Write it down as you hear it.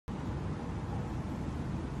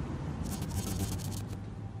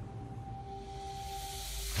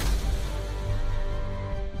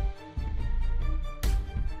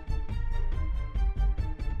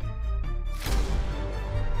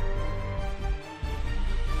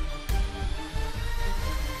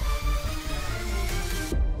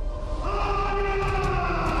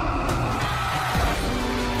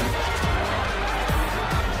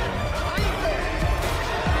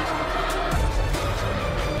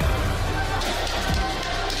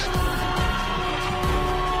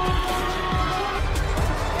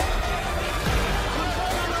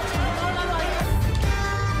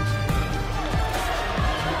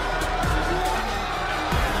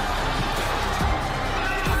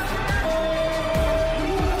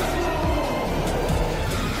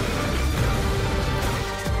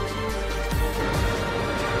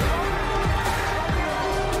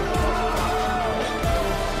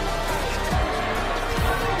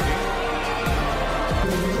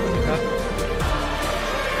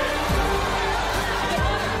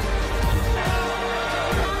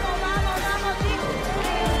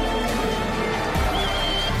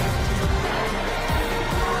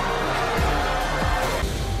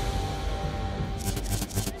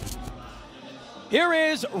Here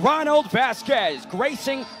is Ronald Vasquez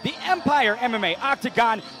gracing the Empire MMA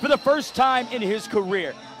octagon for the first time in his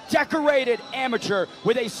career. Decorated amateur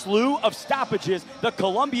with a slew of stoppages, the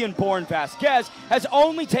Colombian-born Vasquez has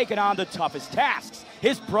only taken on the toughest tasks.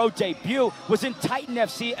 His pro debut was in Titan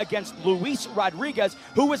FC against Luis Rodriguez,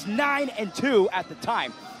 who was 9-2 at the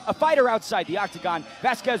time. A fighter outside the octagon,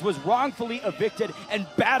 Vasquez was wrongfully evicted and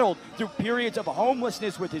battled through periods of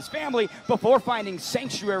homelessness with his family before finding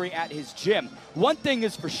sanctuary at his gym. One thing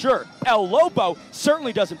is for sure, El Lobo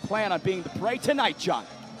certainly doesn't plan on being the prey tonight, John.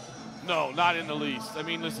 No, not in the least. I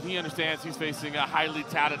mean, listen, he understands he's facing a highly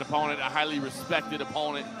touted opponent, a highly respected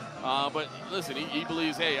opponent. But listen, he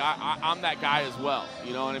believes, hey, I'm that guy as well.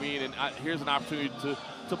 You know what I mean? And here's an opportunity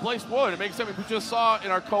to play spoiler, to make something we just saw in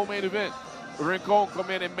our co-main event. Rincon come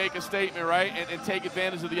in and make a statement, right, and take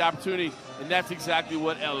advantage of the opportunity, and that's exactly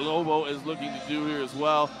what El Lobo is looking to do here as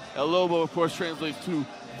well. El Lobo, of course, translates to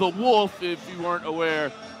the wolf, if you weren't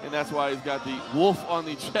aware, and that's why he's got the wolf on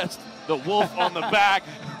the chest, the wolf on the back.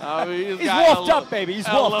 He's wolfed up, baby. He's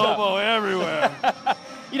wolfed up. El Lobo everywhere.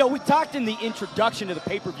 You know, we talked in the introduction to the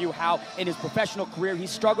pay-per-view how in his professional career he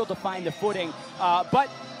struggled to find the footing, but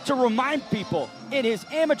to remind people, in his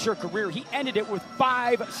amateur career, he ended it with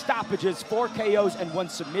 5 stoppages, 4 KOs, and 1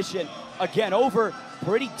 submission, again, over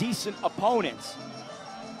pretty decent opponents.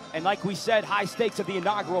 And like we said, high stakes of the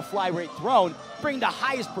inaugural flyweight throne bring the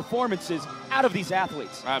highest performances out of these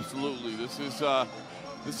athletes. Absolutely. This is a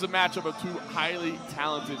matchup of 2 highly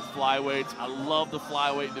talented flyweights. I love the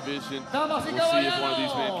flyweight division. We'll see if one of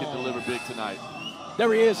these men can deliver big tonight.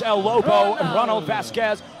 There he is, El Lobo, Ronald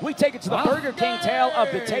Vasquez. We take it to the Burger King tale of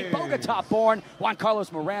the tape. Bogota-born Juan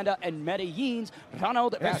Carlos Miranda and Medellin's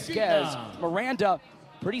Ronald Vasquez. Miranda,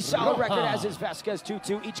 pretty solid record, as is Vasquez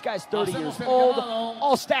 2-2. Each guy's 30 years old.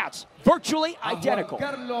 All stats virtually identical.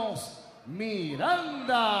 Juan Carlos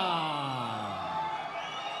Miranda.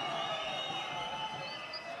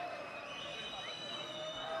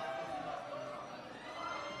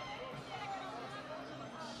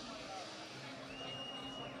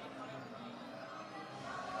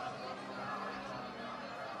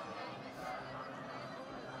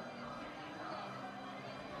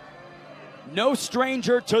 No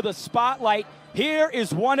stranger to the spotlight. Here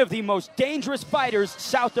is one of the most dangerous fighters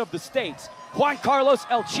south of the states. Juan Carlos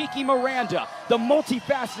El Chiqui Miranda, the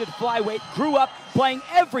multifaceted flyweight, grew up playing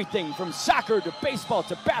everything from soccer to baseball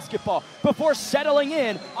to basketball before settling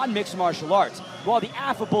in on mixed martial arts. While the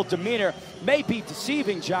affable demeanor may be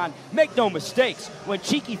deceiving, John, make no mistakes. When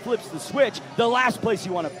Chiqui flips the switch, the last place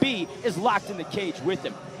you want to be is locked in the cage with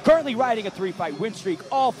him. Currently riding a 3-fight win streak,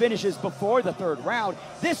 all finishes before the 3rd round.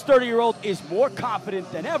 This 30-year-old is more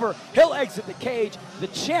confident than ever. He'll exit the cage, the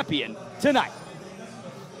champion, tonight.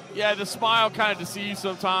 Yeah, the smile kind of deceives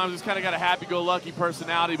sometimes. He's kind of got a happy-go-lucky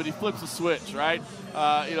personality, but he flips the switch, right?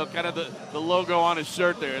 You know, kind of the logo on his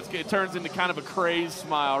shirt there. It turns into kind of a crazed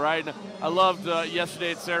smile, right? And I loved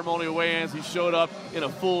yesterday at ceremonial weigh-ins, he showed up in a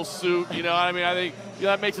full suit, you know what I mean? I think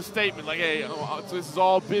that makes a statement like, hey, this is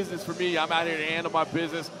all business for me. I'm out here to handle my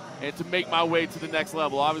business and to make my way to the next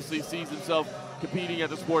level. Obviously, he sees himself competing at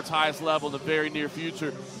the sport's highest level in the very near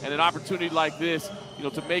future. And an opportunity like this, you know,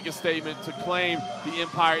 to make a statement, to claim the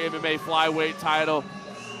Empire MMA flyweight title,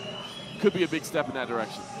 could be a big step in that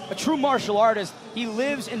direction. A true martial artist, he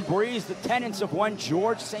lives and breathes the tenets of one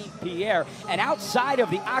George St. Pierre, and outside of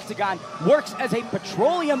the octagon, works as a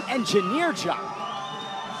petroleum engineer job.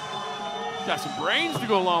 Got some brains to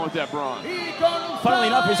go along with that brawn. Funnily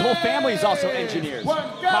enough, his whole family is also engineers.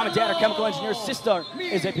 Mom and dad are chemical engineers. Sister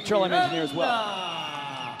is a petroleum engineer as well.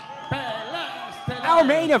 Our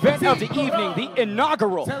main event of the evening, the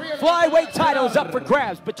inaugural flyweight title, is up for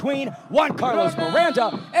grabs between Juan Carlos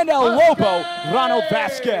Miranda and El Lobo, Ronald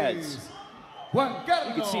Vasquez. You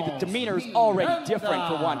can see the demeanor is already different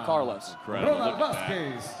for Juan Carlos. Ronald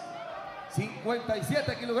Vasquez,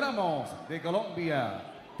 57 kilogramos de Colombia,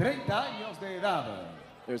 30 años de edad.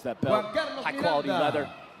 There's that belt, high quality leather,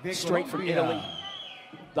 straight from Italy.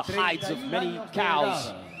 The hides of many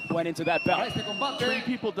cows went into that belt. 3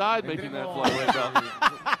 people died making that flyweight belt.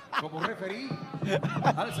 Como referee,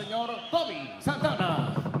 al señor Tommy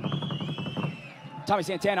Santana. Tommy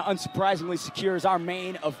Santana, unsurprisingly, secures our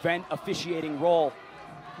main event officiating role.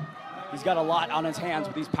 He's got a lot on his hands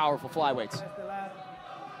with these powerful flyweights.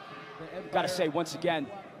 Got to say, once again,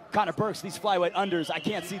 Connor Burks, these flyweight unders, I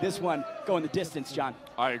can't see this one going the distance, John.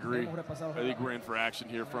 I agree. I think we're in for action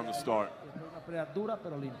here from the start.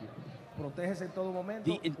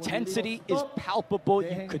 The intensity is palpable.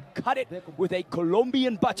 You could cut it with a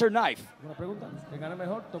Colombian butter knife.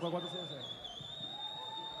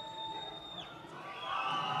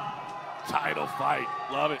 Title fight.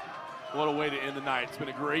 Love it. What a way to end the night. It's been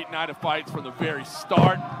a great night of fights from the very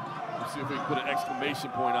start. Let's see if we can put an exclamation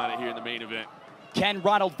point on it here in the main event. Can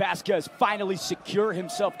Ronald Vasquez finally secure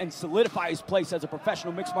himself and solidify his place as a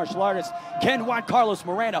professional mixed martial artist? Can Juan Carlos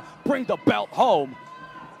Miranda bring the belt home?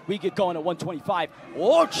 We get going at 125.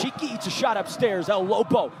 Oh, Cheeky eats a shot upstairs. El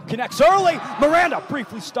Lobo connects early. Miranda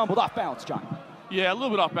briefly stumbled off balance, John. Yeah, a little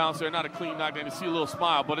bit off balance there. Not a clean knockdown. You see a little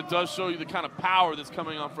smile, but it does show you the kind of power that's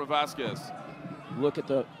coming on from Vasquez. Look at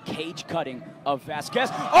the cage cutting of Vasquez.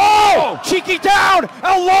 Oh! Cheeky down!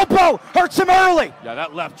 El Lobo hurts him early. Yeah,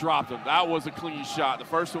 that left dropped him. That was a clean shot. The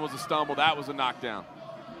first one was a stumble. That was a knockdown.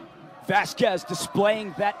 Vasquez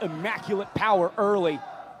displaying that immaculate power early.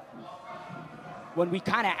 When we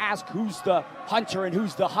kind of ask who's the hunter and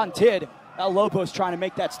who's the hunted, El Lobo's trying to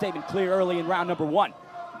make that statement clear early in round number 1.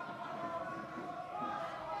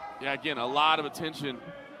 Yeah, again, a lot of attention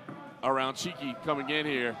around Cheeky coming in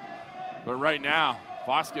here. But right now,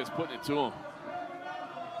 Vasquez putting it to him.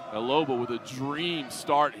 El Lobo with a dream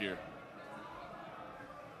start here.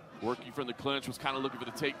 Working from the clinch, was kind of looking for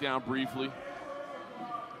the takedown briefly.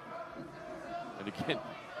 And again,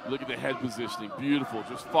 look at the head positioning, beautiful.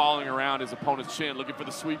 Just following around his opponent's chin, looking for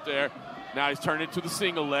the sweep there. Now he's turned it to the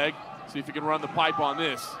single leg. See if he can run the pipe on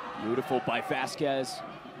this. Beautiful by Vasquez.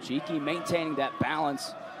 Cheeky maintaining that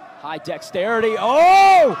balance. High dexterity.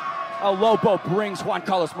 Oh! El Lobo brings Juan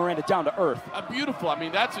Carlos Miranda down to earth. Beautiful. I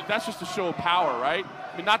mean, that's just a show of power, right?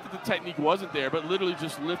 I mean, not that the technique wasn't there, but literally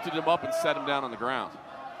just lifted him up and set him down on the ground.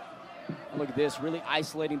 Look at this, really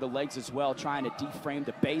isolating the legs as well, trying to deframe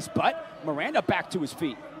the base, but Miranda back to his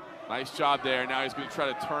feet. Nice job there. Now he's going to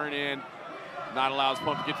try to turn in, not allow his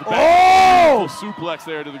opponent to get to the back. Oh! Suplex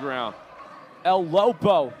there to the ground. El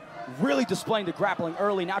Lobo really displaying the grappling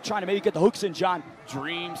early, now trying to maybe get the hooks in, John.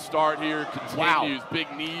 Dream start here, continues. Wow. Big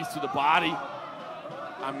knees to the body.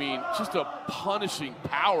 I mean, just a punishing,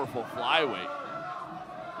 powerful flyweight.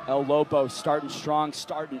 El Lobo starting strong,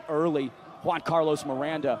 starting early. Juan Carlos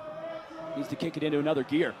Miranda needs to kick it into another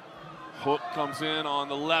gear. Hook comes in on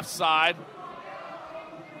the left side.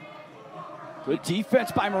 Good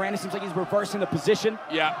defense by Miranda. Seems like he's reversing the position.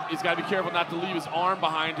 Yeah, he's got to be careful not to leave his arm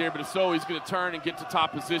behind here, but if so, he's going to turn and get to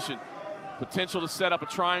top position. Potential to set up a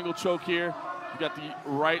triangle choke here. You got the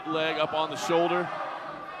right leg up on the shoulder.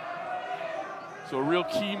 So a real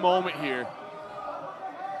key moment here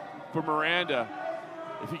for Miranda.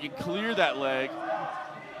 If he can clear that leg,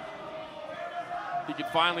 he can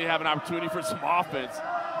finally have an opportunity for some offense.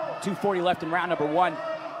 2:40 left in round number 1.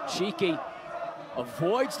 Cheeky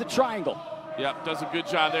avoids the triangle. Yep, does a good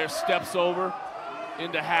job there. Steps over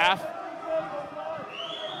into half.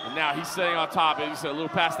 And now he's sitting on top. He's a little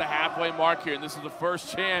past the halfway mark here, and this is the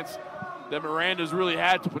first chance that Miranda's really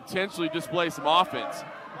had to potentially display some offense.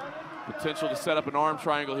 Potential to set up an arm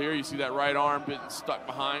triangle here. You see that right arm getting stuck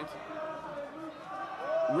behind.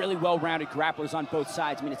 Really well-rounded grapplers on both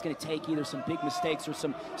sides. I mean, it's going to take either some big mistakes or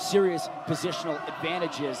some serious positional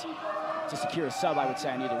advantages to secure a sub, I would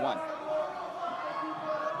say, on either one.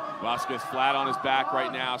 Vasquez flat on his back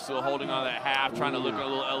right now, still holding on that half, trying to look at a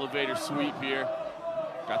little elevator sweep here.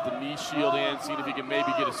 Got the knee shield in, seeing if he can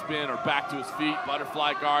maybe get a spin or back to his feet.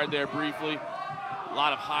 Butterfly guard there briefly. A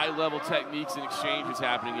lot of high-level techniques and exchanges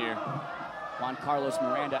happening here. Juan Carlos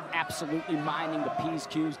Miranda absolutely minding the P's,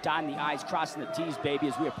 Q's, dotting the I's, crossing the T's, baby,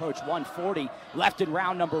 as we approach 1:40 left in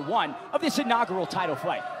round number 1 of this inaugural title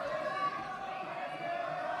fight.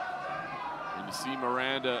 And you see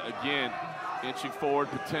Miranda again inching forward,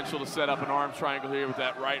 potential to set up an arm triangle here with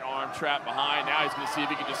that right arm trap behind. Now he's going to see if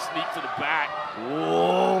he can just sneak to the back.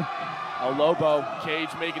 Whoa. El Lobo. Cage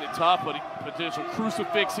making it tough, but potential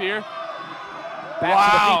crucifix here.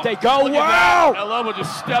 Back to the feet they go. Wow! El Lobo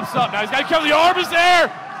just steps up. Now he's got to cover. The arm is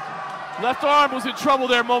there. Left arm was in trouble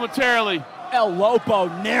there momentarily. El Lobo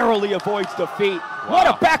narrowly avoids defeat. Wow. What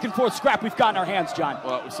a back and forth scrap we've got in our hands, John.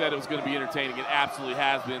 Well, we said it was going to be entertaining. It absolutely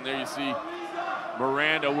has been. There you see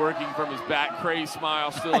Miranda working from his back, crazy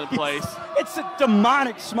smile still in place. It's a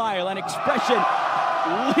demonic smile and expression.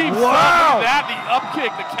 Leaps wow! Up that, the up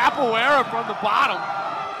kick, the capoeira from the bottom.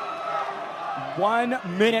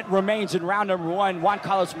 1 minute remains in round number 1. Juan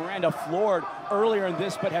Carlos Miranda floored earlier in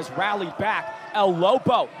this, but has rallied back. El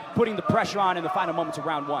Lobo putting the pressure on in the final moments of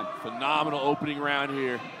round 1. Phenomenal opening round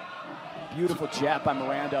here. Beautiful jab by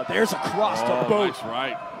Miranda. There's a cross to boot. Nice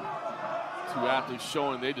right. Two athletes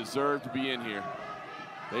showing they deserve to be in here.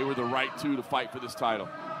 They were the right two to fight for this title.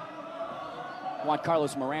 Juan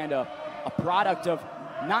Carlos Miranda, a product of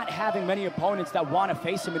not having many opponents that want to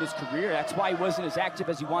face him in his career. That's why he wasn't as active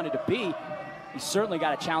as he wanted to be. He's certainly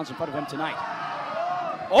got a challenge in front of him tonight.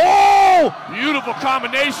 Oh! Beautiful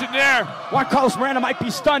combination there. Juan Carlos Miranda might be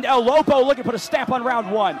stunned. El Lobo looking to put a stamp on round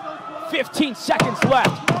 1. 15 seconds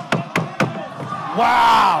left.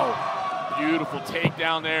 Wow. Beautiful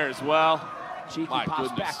takedown there as well. Cheeky My pops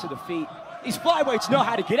goodness. back to the feet. These flyweights know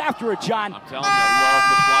how to get after it, John. I'm telling you, I love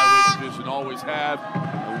the flyweight division, always have.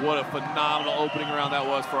 And what a phenomenal opening round that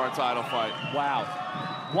was for our title fight. Wow.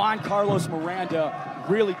 Juan Carlos Miranda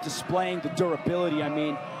really displaying the durability. I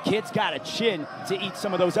mean, kid's got a chin to eat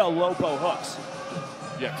some of those El Lobo hooks.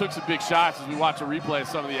 Yeah, took some big shots as we watch a replay of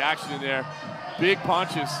some of the action in there. Big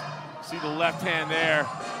punches. See the left hand there.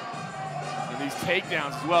 And these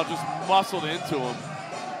takedowns as well, just muscled into him.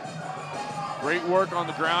 Great work on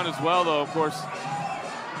the ground as well, though, of course.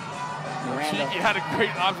 Miranda. Cheeky had a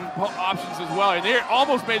great options as well. And there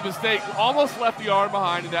almost made a mistake, almost left the arm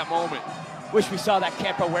behind in that moment. Wish we saw that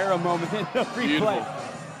Capoeira moment in the replay. Beautiful.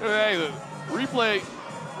 Hey, the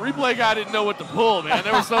replay guy didn't know what to pull, man.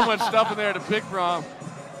 There was so much stuff in there to pick from.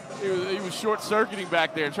 He was short-circuiting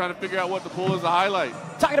back there, trying to figure out what to pull as a highlight.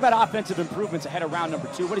 Talking about offensive improvements ahead of round number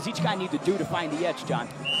 2, what does each guy need to do to find the edge, John?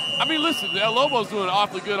 I mean, listen, El Lobo's doing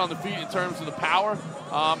awfully good on the feet in terms of the power.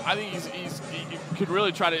 I think he could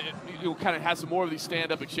really try to kind of have some more of these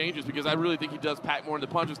stand-up exchanges, because I really think he does pack more in the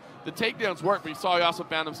punches. The takedowns work, but you saw he also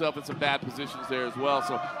found himself in some bad positions there as well.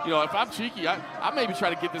 So, if I'm Cheeky, I maybe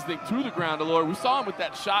try to get this thing to the ground a little. We saw him with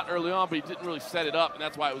that shot early on, but he didn't really set it up, and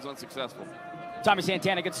that's why it was unsuccessful. Tommy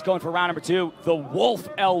Santana gets us going for round number 2. The Wolf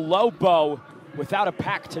El Lobo without a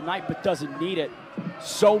pack tonight, but doesn't need it.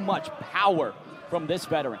 So much power from this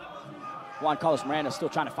veteran. Juan Carlos Miranda still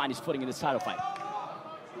trying to find his footing in this title fight.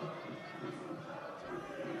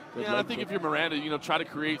 Yeah, and I think if you're Miranda, try to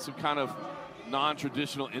create some kind of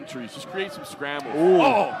non-traditional entries. Just create some scrambles. Ooh.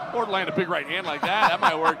 Oh, or land a big right hand like that. That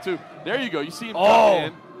might work too. There you go. You see him come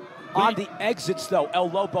in. On the exits, though, El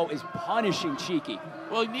Lobo is punishing Cheeky.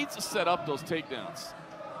 Well, he needs to set up those takedowns.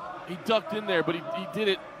 He ducked in there, but he did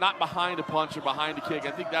it not behind a punch or behind a kick.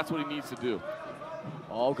 I think that's what he needs to do.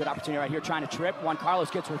 Oh, good opportunity right here, trying to trip. Juan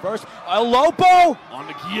Carlos gets reversed. El Lobo! On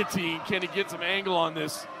the guillotine. Can he get some angle on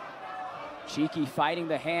this? Cheeky fighting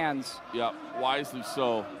the hands. Yep, wisely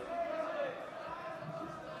so.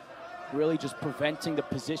 Really just preventing the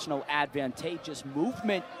positional advantageous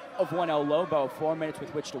movement of one El Lobo. 4 minutes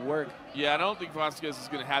with which to work. Yeah, I don't think Vasquez is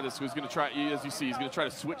going to have this. So he's going to try, as you see, he's going to try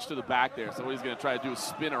to switch to the back there. So what he's going to try to do is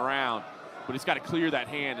spin around. But he's got to clear that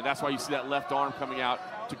hand, and that's why you see that left arm coming out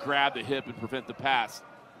to grab the hip and prevent the pass.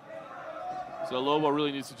 So Lobo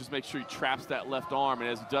really needs to just make sure he traps that left arm, and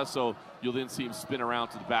as he does so, you'll then see him spin around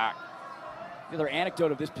to the back. The other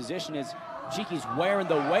anecdote of this position is Cheeky's wearing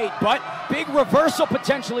the weight, but big reversal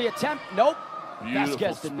potentially attempt. Nope. Beautiful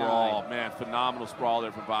Vasquez sprawl, denied. man. Phenomenal sprawl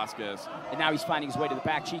there from Vasquez. And now he's finding his way to the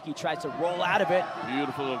back. Cheeky tries to roll out of it.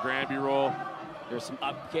 Beautiful little Granby roll. There's some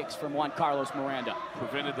up kicks from Juan Carlos Miranda.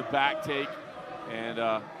 Prevented the back take. And,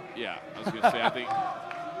 yeah, I was going to say, I think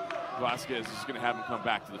Vasquez is going to have him come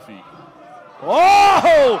back to the feet.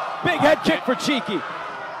 Oh! Big head kick for Cheeky.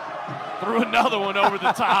 Threw another one over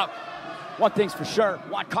the top. One thing's for sure,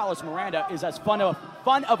 Juan Carlos Miranda is as fun of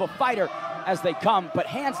a fighter as they come, but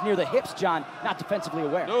hands near the hips, John, not defensively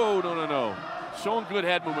aware. No. Showing good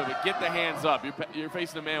head movement, but get the hands up. You're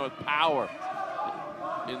facing a man with power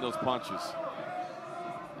in those punches.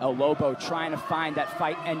 El Lobo trying to find that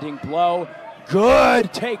fight-ending blow.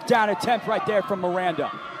 Good takedown attempt right there from Miranda.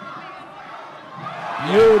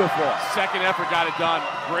 Beautiful. Second effort got it done.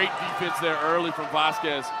 Great defense there early from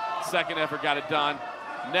Vasquez. Second effort got it done.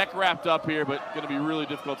 Neck wrapped up here, but going to be really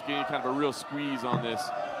difficult to get kind of a real squeeze on this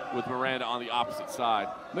with Miranda on the opposite side.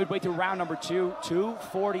 Midway through round number 2,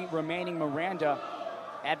 2:40 remaining. Miranda,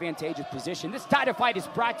 advantageous position. This title fight is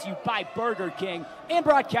brought to you by Burger King and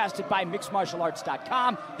broadcasted by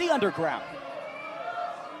MixedMartialArts.com, The Underground.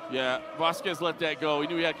 Yeah, Vasquez let that go. He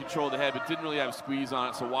knew he had control of the head, but didn't really have a squeeze on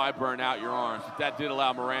it, so why burn out your arms? But that did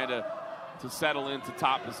allow Miranda to settle into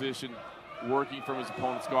top position, working from his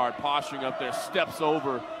opponent's guard, posturing up there, steps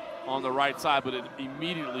over on the right side, but it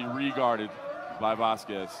immediately re-guarded by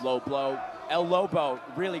Vasquez. Low blow. El Lobo,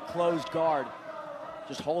 really closed guard,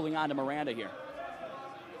 just holding on to Miranda here.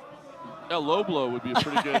 El Lobo would be a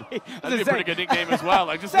pretty good, that'd be a pretty good nickname as well.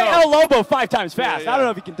 Like, just say know. El Lobo 5 times fast. Yeah. I don't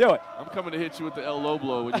know if he can do it. I'm coming to hit you with the El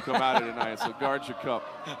Lobo when you come out here tonight, so guard your cup.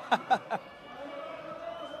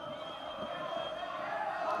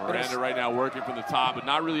 Miranda right now working from the top, but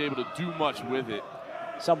not really able to do much with it.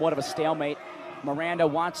 Somewhat of a stalemate. Miranda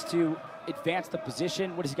wants to advance the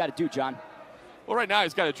position. What does he got to do, John? Well, right now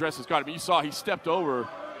he's got to address his guard. I mean, you saw he stepped over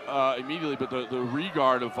immediately, but the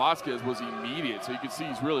re-guard of Vasquez was immediate, so you can see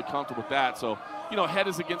he's really comfortable with that. So, head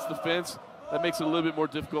is against the fence. That makes it a little bit more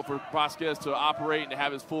difficult for Vasquez to operate and to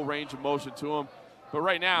have his full range of motion to him. But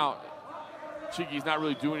right now, Cheeky's not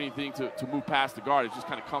really doing anything to move past the guard. He's just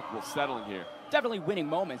kind of comfortable settling here. Definitely winning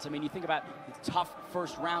moments. I mean, you think about the tough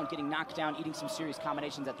first round, getting knocked down, eating some serious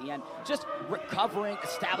combinations at the end, just recovering,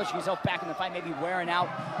 establishing yourself back in the fight, maybe wearing out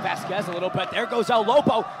Vasquez a little bit. There goes El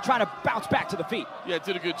Lobo trying to bounce back to the feet. Yeah,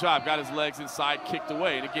 did a good job. Got his legs inside, kicked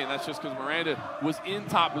away. And again, that's just because Miranda was in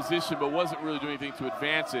top position but wasn't really doing anything to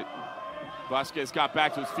advance it. Vasquez got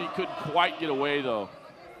back to his feet, couldn't quite get away though.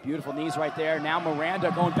 Beautiful knees right there. Now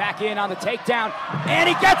Miranda going back in on the takedown, and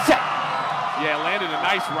he gets it! Yeah, landed a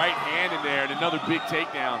nice right hand in there and another big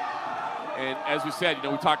takedown. And as we said,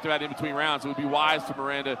 we talked about in between rounds, it would be wise for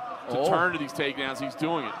Miranda to turn to these takedowns. He's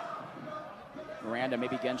doing it. Miranda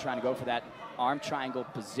maybe again trying to go for that arm triangle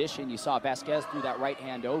position. You saw Vasquez threw that right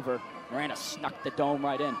hand over. Miranda snuck the dome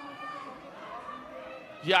right in.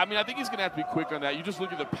 Yeah, I mean, I think he's going to have to be quick on that. You just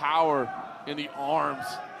look at the power in the arms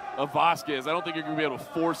of Vasquez. I don't think you're going to be able to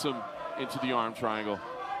force him into the arm triangle.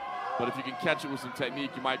 But if you can catch it with some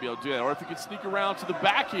technique, you might be able to do that. Or if you can sneak around to the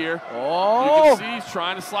back here, you can see he's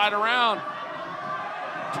trying to slide around.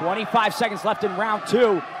 25 seconds left in round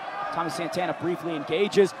 2. Tommy Santana briefly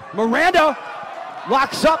engages. Miranda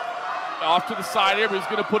locks up. Off to the side here, but he's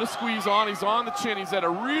going to put a squeeze on. He's on the chin. He's at a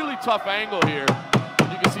really tough angle here.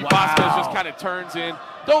 You can see Vasquez just kind of turns in.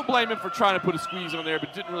 Don't blame him for trying to put a squeeze on there,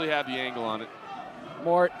 but didn't really have the angle on it.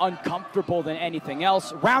 More uncomfortable than anything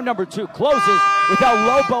else. Round number 2 closes with El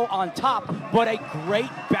Lobo on top, but a great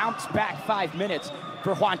bounce back 5 minutes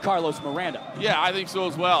for Juan Carlos Miranda. Yeah, I think so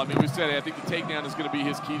as well. I mean, we said I think the takedown is going to be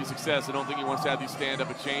his key to success. I don't think he wants to have these stand-up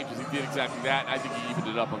exchanges. He did exactly that, and I think he evened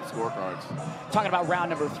it up on the scorecards. Talking about round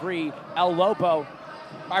number 3, El Lobo.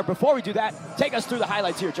 All right, before we do that, take us through the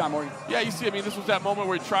highlights here, John Morgan. Yeah, you see, I mean, this was that moment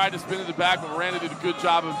where he tried to spin to the back, but Miranda did a good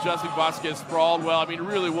job of adjusting. Vasquez sprawled well. I mean, it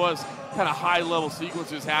really was kind of high-level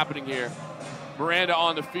sequences happening here. Miranda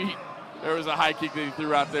on the feet. There was a high kick that he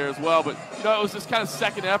threw out there as well. But, it was just kind of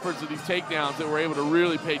second efforts of these takedowns that were able to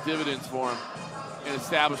really pay dividends for him and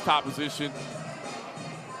establish top position.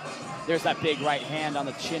 There's that big right hand on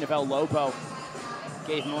the chin of El Lobo.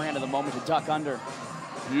 Gave Miranda the moment to duck under.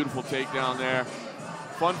 Beautiful takedown there.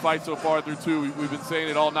 Fun fight so far through 2. We've been saying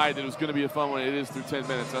it all night that it was going to be a fun one. It is through 10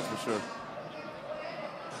 minutes, that's for sure.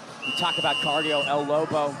 You talk about cardio, El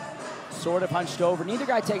Lobo sort of hunched over. Neither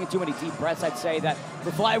guy taking too many deep breaths. I'd say that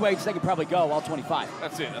for flyweights, they could probably go all 25.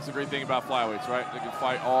 That's it. That's the great thing about flyweights, right? They can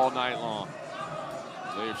fight all night long.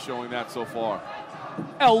 They are showing that so far.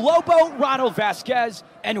 El Lobo, Ronald Vasquez,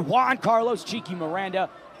 and Juan Carlos Cheeky Miranda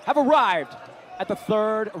have arrived at the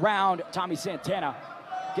 3rd round. Tommy Santana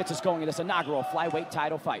gets us going in this inaugural flyweight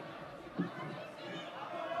title fight.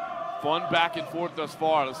 Fun back and forth thus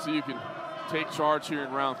far. Let's see who can take charge here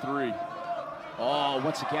in round 3. Oh,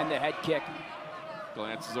 once again, the head kick.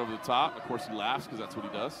 Glances over the top. Of course, he laughs because that's what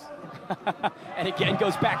he does. And again,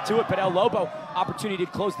 goes back to it, but El Lobo, opportunity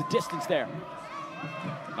to close the distance there.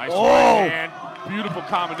 Nice right hand. Beautiful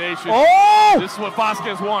combination. Oh! This is what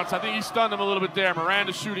Vasquez wants. I think he stunned him a little bit there.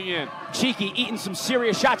 Miranda shooting in. Cheeky eating some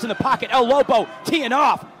serious shots in the pocket. El Lobo teeing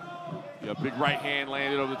off. Yeah, big right hand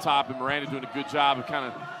landed over the top, and Miranda doing a good job of kind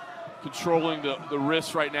of controlling the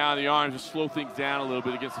wrists right now and the arms, just slow things down a little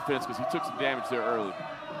bit against the fence because he took some damage there early.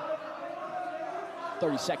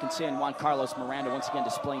 30 seconds in, Juan Carlos Miranda once again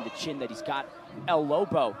displaying the chin that he's got. El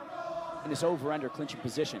Lobo in this over-under clinching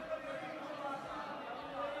position.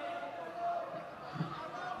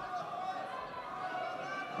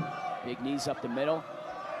 Big knees up the middle.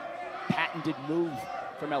 Patented move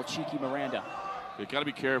from El Cheeky Miranda. You got to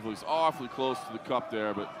be careful. He's awfully close to the cup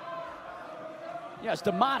there, but yeah, as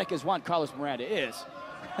demonic as Juan Carlos Miranda is.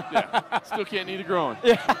 Yeah, still can't need it growing.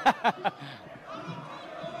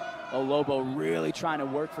 El Lobo really trying to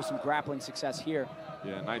work for some grappling success here.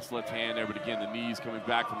 Yeah, nice left hand there, but again, the knees coming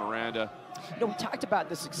back from Miranda. We talked about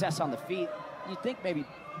the success on the feet. You'd think maybe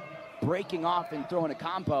breaking off and throwing a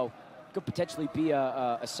combo could potentially be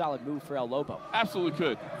a solid move for El Lobo. Absolutely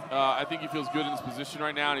could. I think he feels good in this position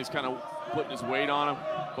right now, and he's kind of putting his weight on him,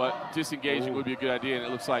 but disengaging would be a good idea, and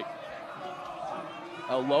it looks like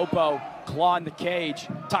El Lobo clawing the cage.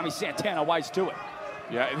 Tommy Santana wise to it.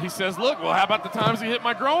 Yeah, and he says, look, well, how about the times he hit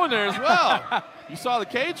my groin there as well? You saw the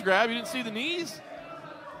cage grab, you didn't see the knees?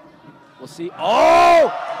 We'll see. Oh,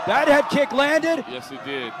 that head kick landed. Yes, it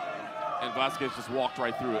did. And Vasquez just walked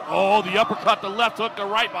right through it. Oh, the uppercut, the left hook, the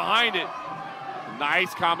right behind it.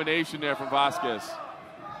 Nice combination there from Vasquez.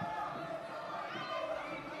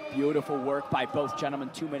 Beautiful work by both gentlemen.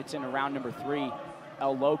 2 minutes into round number 3.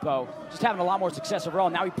 El Lobo just having a lot more success overall.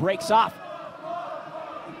 Now he breaks off.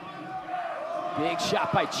 Big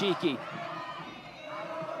shot by Cheeky.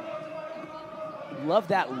 Love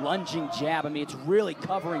that lunging jab. I mean, it's really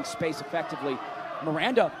covering space effectively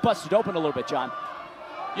Miranda busted open a little bit, John.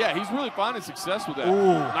 Yeah, he's really finding success with that.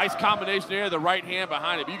 Ooh. Nice combination there, the right hand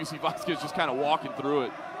behind it. You can see Vasquez just kind of walking through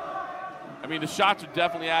it. I mean, the shots are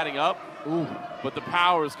definitely adding up, but the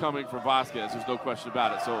power is coming from Vasquez. There's no question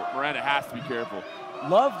about it. So Miranda has to be careful.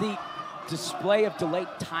 Love the display of delayed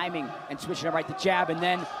timing and switching it right to jab and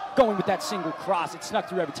then going with that single cross. It snuck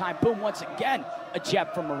through every time. Boom, once again, a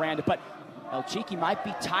jab from Miranda. But El Chiqui might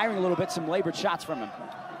be tiring a little bit, some labored shots from him.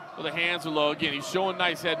 Well, the hands are low. Again, he's showing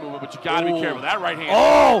nice head movement, but you got to be careful. That right hand.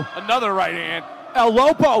 Oh! Another right hand. El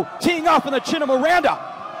Lobo teeing off on the chin of Miranda.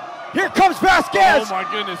 Here comes Vasquez. Oh,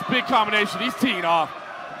 my goodness. Big combination. He's teeing off.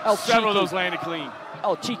 Several of those landed clean.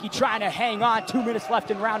 El Chiqui trying to hang on. 2 minutes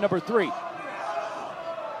left in round number 3.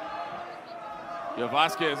 Yeah,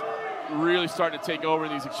 Vasquez really starting to take over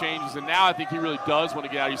in these exchanges, and now I think he really does want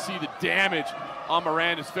to get out. You see the damage on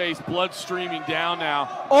Miranda's face, blood streaming down now.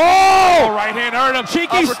 Oh! Right hand hurt him.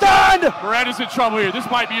 Chiqui stunned! Miranda's in trouble here. This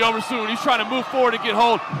might be over soon. He's trying to move forward and get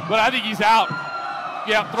hold, but I think he's out.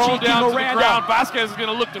 Yeah, thrown down Miranda. to the ground. Vasquez is going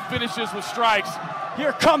to look to finish this with strikes.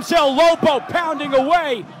 Here comes El Lobo pounding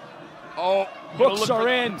away. Oh, hooks are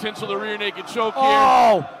in. Potential the rear naked choke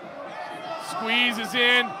here. Squeezes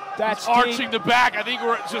in. That's arching the back. I think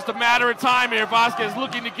it's just a matter of time here. Vasquez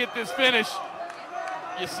looking to get this finish.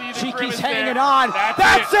 You see the Chiqui's hanging there. on.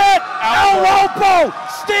 That's it! El Lobo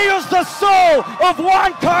steals the soul of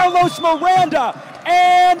Juan Carlos Miranda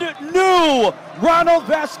and new Ronald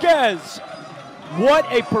Vasquez. What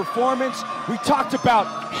a performance. We talked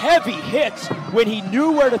about heavy hits when he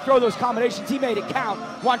knew where to throw those combinations. He made it count.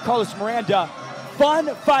 Juan Carlos Miranda,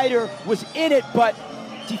 fun fighter, was in it, but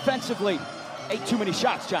defensively, ate too many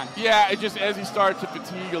shots, John. Yeah, it just, as he started to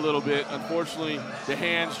fatigue a little bit, unfortunately, the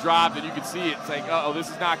hands dropped, and you can see it. It's like, uh-oh, this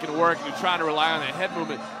is not going to work, and you're trying to rely on that head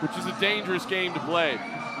movement, which is a dangerous game to play.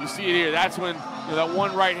 You see it here. That's when that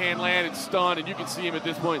one right hand landed stunned, and you can see him at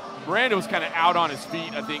this point. Miranda was kind of out on his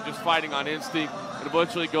feet, I think, just fighting on instinct, and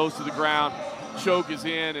eventually goes to the ground. Choke is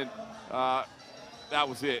in, and that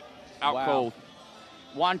was it. Out cold.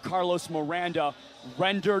 Juan Carlos Miranda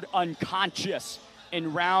rendered unconscious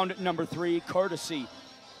in round number 3, courtesy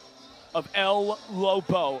of El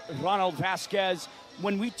Lobo. Ronald Vasquez,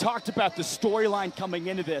 when we talked about the storyline coming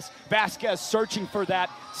into this, Vasquez searching for that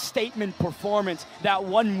statement performance, that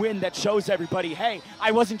one win that shows everybody, hey,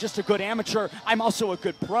 I wasn't just a good amateur, I'm also a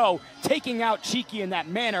good pro. Taking out Chiqui in that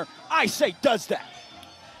manner, I say, does that.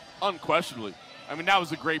 Unquestionably. I mean, that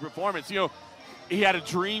was a great performance. You know, he had a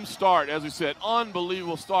dream start, as we said,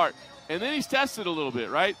 unbelievable start. And then he's tested a little bit,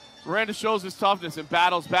 right? Miranda shows his toughness and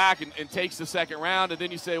battles back and takes the second round. And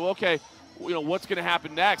then you say, well, okay, what's going to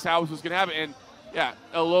happen next? How is this going to happen? And, yeah,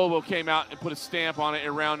 El Lobo came out and put a stamp on it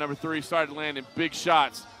in round number 3, started landing big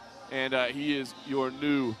shots. And he is your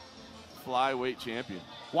new flyweight champion.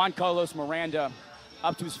 Juan Carlos Miranda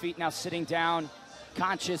up to his feet now, sitting down,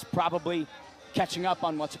 conscious, probably catching up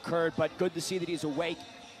on what's occurred. But good to see that he's awake,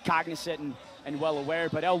 cognizant, and well aware.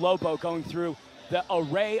 But El Lobo going through the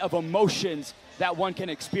array of emotions that one can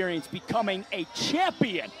experience, becoming a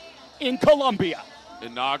champion in Colombia.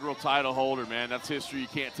 Inaugural title holder, man. That's history. You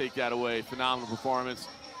can't take that away. Phenomenal performance.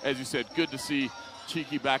 As you said, good to see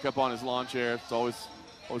Chiqui back up on his lawn chair. It's always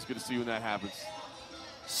good to see when that happens.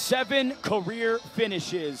 7 career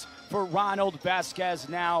finishes for Ronald Vasquez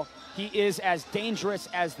now. He is as dangerous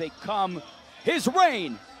as they come. His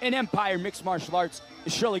reign in Empire Mixed Martial Arts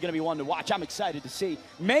is surely going to be one to watch. I'm excited to see.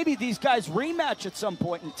 Maybe these guys rematch at some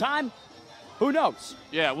point in time. Who knows?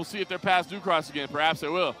 Yeah, we'll see if their paths do cross again. Perhaps they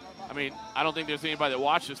will. I mean, I don't think there's anybody that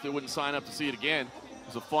watched this that wouldn't sign up to see it again. It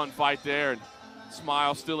was a fun fight there, and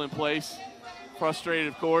smile still in place. Frustrated,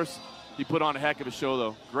 of course. He put on a heck of a show,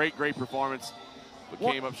 though. Great performance, but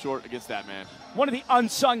came up short against that man. One of the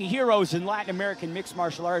unsung heroes in Latin American mixed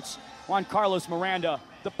martial arts, Juan Carlos Miranda,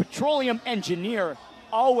 the petroleum engineer,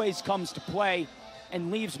 always comes to play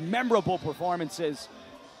and leaves memorable performances.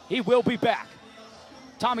 He will be back.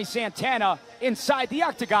 Tommy Santana inside the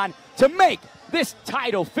octagon to make this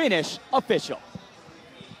title finish official.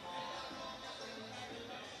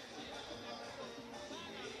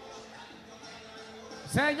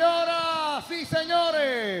 Señoras y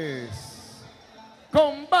señores,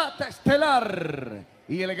 combate estelar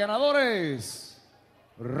y el ganador es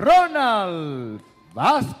Ronald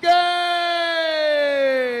Vasquez.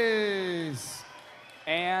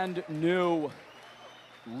 And new,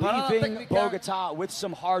 leaving Bogota with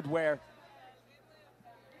some hardware.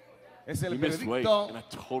 Es el he missed weight, and I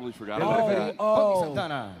totally forgot about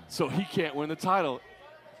that. So he can't win the title.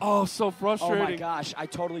 Oh, so frustrating. Oh, my gosh. I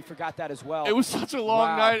totally forgot that as well. It was such a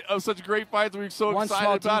long night of such great fights. We were so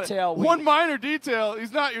excited about it. One minor detail.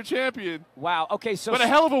 He's not your champion. Wow. Okay, so but a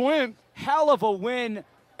hell of a win. hell of a win.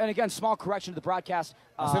 And again, small correction to the broadcast.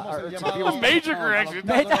 Major correction.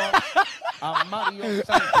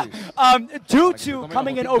 Due to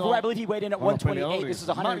coming in over, I believe he weighed in at 128. This is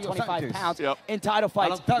 125 pounds. Yep. In title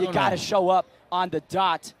fights, you got to show up on the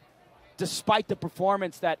dot, despite the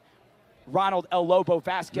performance that Ronald El Lobo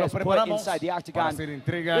Vasquez put inside the octagon.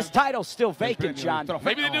 This title's still vacant, John.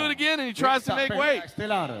 Maybe they do it again and he tries to make weight.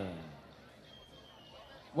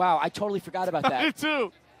 Wow, I totally forgot about that. Me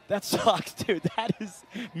too. That sucks, dude. That is,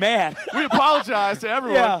 man. We apologize to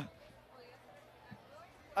everyone. Yeah.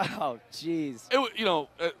 Oh, jeez. You know,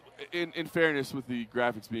 in fairness, with the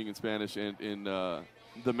graphics being in Spanish and in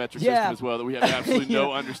the metric system as well, that we have absolutely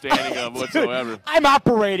no understanding of whatsoever. Dude, I'm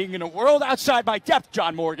operating in a world outside my depth,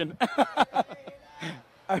 John Morgan.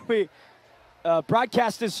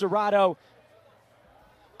 Broadcast is Serrato.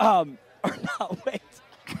 Or no, wait.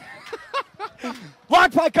 Long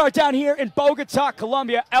fight card down here in Bogota,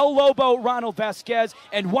 Colombia. El Lobo, Ronald Vasquez,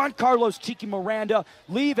 and Juan Carlos Chiqui Miranda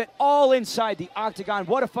leave it all inside the octagon.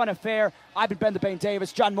 What a fun affair. I've been Ben the Bane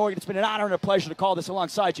Davis. John Morgan, it's been an honor and a pleasure to call this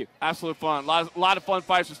alongside you. Absolute fun. A lot of fun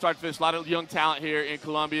fights from start to finish. A lot of young talent here in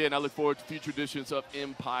Colombia, and I look forward to future editions of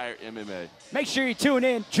Empire MMA. Make sure you tune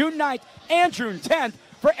in June 9th and June 10th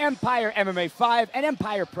for Empire MMA 5 and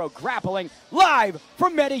Empire Pro Grappling live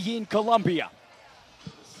from Medellin, Colombia.